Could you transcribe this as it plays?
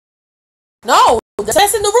No, the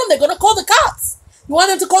test in the room. They're gonna call the cops. You want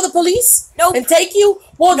them to call the police? Nope. And take you?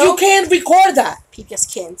 Well, Nope. you can't record that.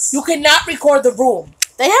 PBS Kids. You cannot record the room.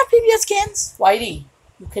 They have PBS Kids. Whitey,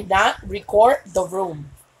 you cannot record the room.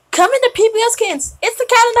 Come into PBS Kids. It's the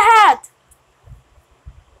Cat in the Hat.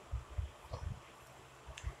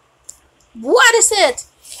 What is it?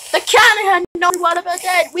 The Cat in the Hat knows what about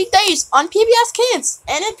that. Weekdays on PBS Kids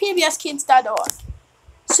and at pbskids.org.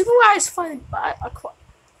 Supervised funded by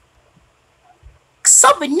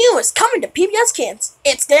something new is coming to PBS Kids.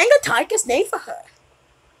 It's Danga Tiger's neighborhood.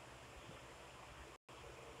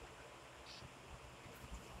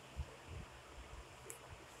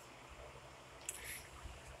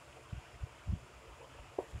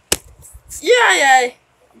 Yeah.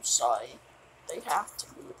 I'm sorry. They have to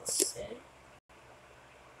be the same.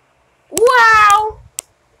 Wow!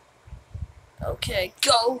 Okay,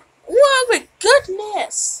 go. Oh my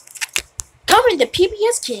goodness! Coming to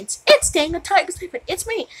PBS Kids, it's Danga Tiger's neighborhood. It's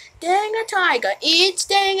me, Danga Tiger. It's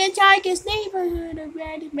Danga Tiger's neighborhood. I'm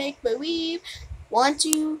ready to make believe. Want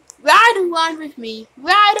to ride around with me?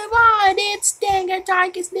 Ride around. It's Danga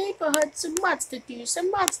Tiger's neighborhood. So much to do, so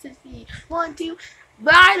much to see. Want to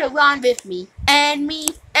ride around with me and me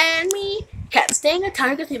and me. Cat Danga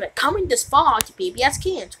Tiger's neighborhood coming this fall to PBS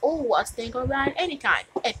Kids. Or staying around anytime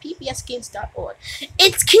at pbskids.org.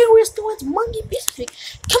 It's Curious Doings Monkey Business Week.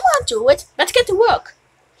 Come on, do it. Let's get to work.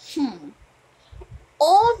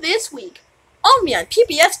 All this week, only on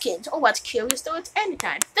PBS Kids. Or watch Curious Doings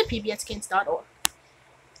anytime at pbskids.org.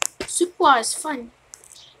 Supervised fun.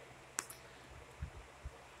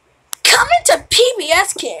 Coming to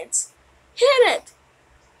PBS Kids. Hit it.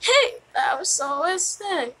 Hey, Allosaurus,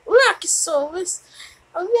 hey, Brachiosaurus,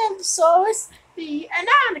 Tyrannosaurus, the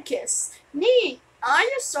Anarchus,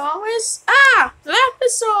 Ionosaurus,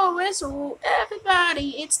 Dilophosaurus, oh,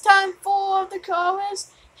 everybody, it's time for the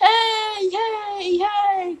chorus.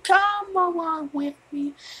 Hey, come along with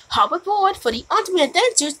me. Hop aboard for the ultimate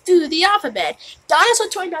adventures through the alphabet. Dinosaur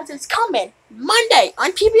Toy Dance is coming Monday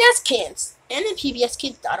on PBS Kids and at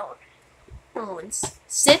pbskids.org.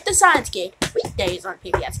 Sit the Science Gate, weekdays on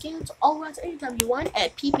PBS Kids, always anytime you want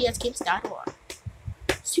at pbskids.org.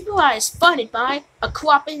 Supervised funded by a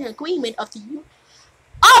cooperating agreement of the U.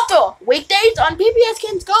 Author, weekdays on PBS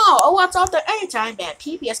Kids Go, or what's author anytime at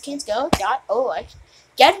pbskidsgo.org.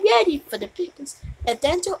 Get ready for the biggest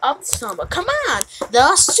adventure of the summer. Come on,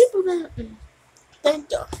 the Super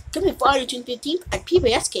Adventure coming Friday, June 15th at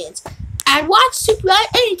PBS Kids. And watch Supervised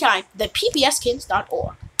anytime at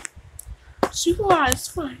pbskids.org.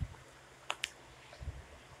 Supervised fun.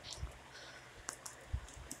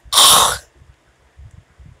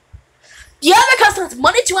 The other customers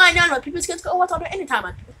Monday to Friday on PBS Kids Go. What's on there anytime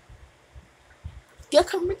on the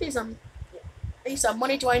committees on these are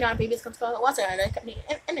Monday to Friday on PBS Kids Go. What's there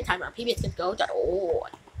anytime on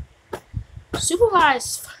pbskidsgo.org.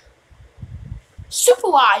 Supervised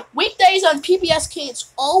weekdays on PBS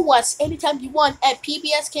Kids. Or watch anytime you want at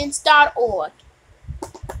pbskids.org.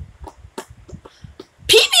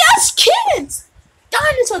 PBS Kids!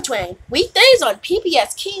 Dinosaur Train. Weekdays on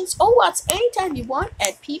PBS Kids. Or watch anytime you want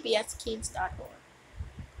at pbskids.org.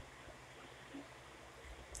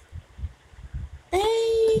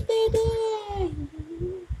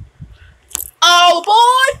 Oh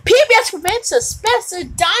boy! PBS presents a special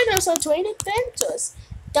Dinosaur Train Adventures.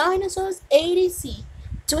 Dinosaurs A to Z.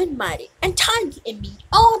 Twin Mighty and Tiny and meet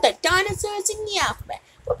all the dinosaurs in the alphabet.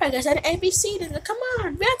 We're beggars at ABC. Come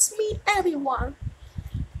on, let's meet everyone.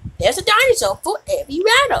 There's a dinosaur for every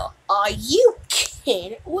rattle. Are you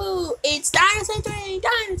kidding? Woo! It's Dinosaur Train.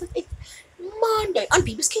 It's Monday on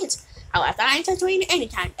PBS Kids. I'll have Dinosaur Train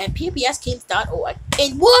anytime at pbskids.org.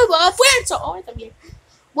 In World War Friends or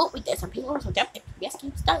what we did some people also at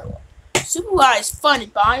pbskids.org. Supervised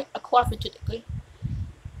funded by a cooperative degree.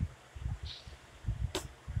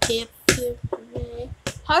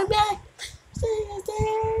 Hurry back.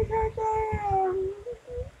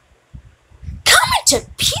 Coming to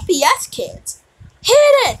PBS Kids.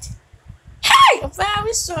 Hit it. Hey,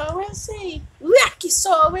 Allosaurus,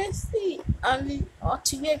 Brachiosaurus, the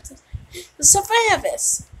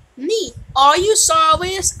Survivors.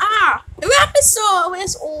 Ionosaurus,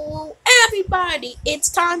 Dilophosaurus, oh, everybody, it's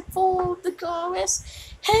time for the chorus.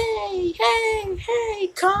 Hey,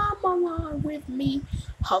 come along with me.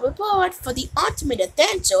 Hop aboard for the ultimate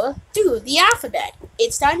adventure through the alphabet.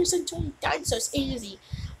 It's Dinosaur Train, Dinosaurs A to Z.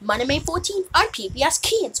 Monday, May 14th on PBS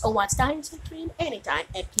Kids, or watch Dinosaur Train anytime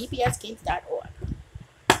at pbskids.org.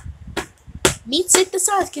 Meet Sid the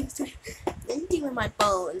Science Kid. Anything with my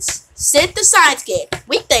bones. Sid the Science Kid.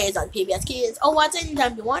 Weekdays on PBS Kids, or watch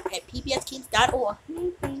anytime you want at pbskids.org.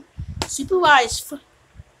 Supervised.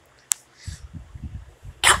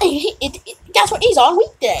 That's what he's on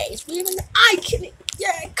weekdays.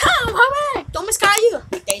 Yeah, come, hurry! Don't miss Caillou.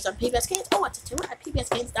 Weekdays on PBS Kids. Oh, it's a tour at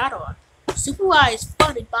pbskids.org. Supervised,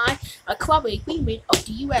 funded by a cooperative agreement of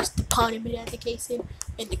the U.S. Department of Education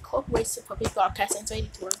and the Corporation for Public Broadcasting and Radio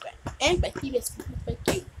Touring Grant, and by PBS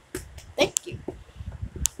Kids. Thank you.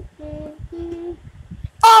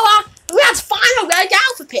 Oh, let's find a red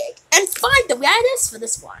alphabet and find the reddest for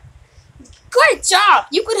this one. Great job!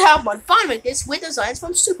 You could help on finding this with designs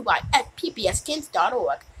from Superbike at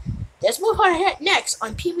pbskids.org. There's more for ahead next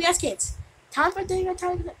on PBS Kids. Time for Ding a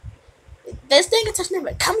Time. There's Ding a Touch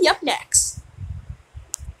number coming up next.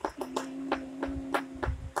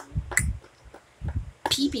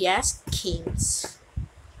 PBS Kids.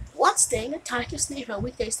 What's Ding a Tiger Snare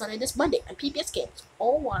weekday starting this Monday on PBS Kids?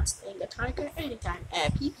 Or What's Ding a Tiger anytime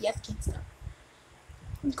at PBS Kids.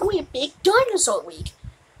 Going Big Dinosaur Week.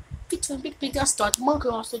 Featuring Big Dust starts Monkey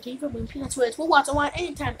Monster TV when Peanuts Words will watch online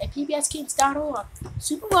anytime at pbskids.org.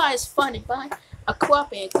 Supervised, funded by a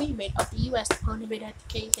cooperative agreement of the U.S. Department of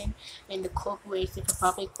Education and the Corporation for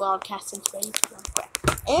Public Broadcasting and Radio Touring Grant,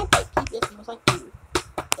 and by PBS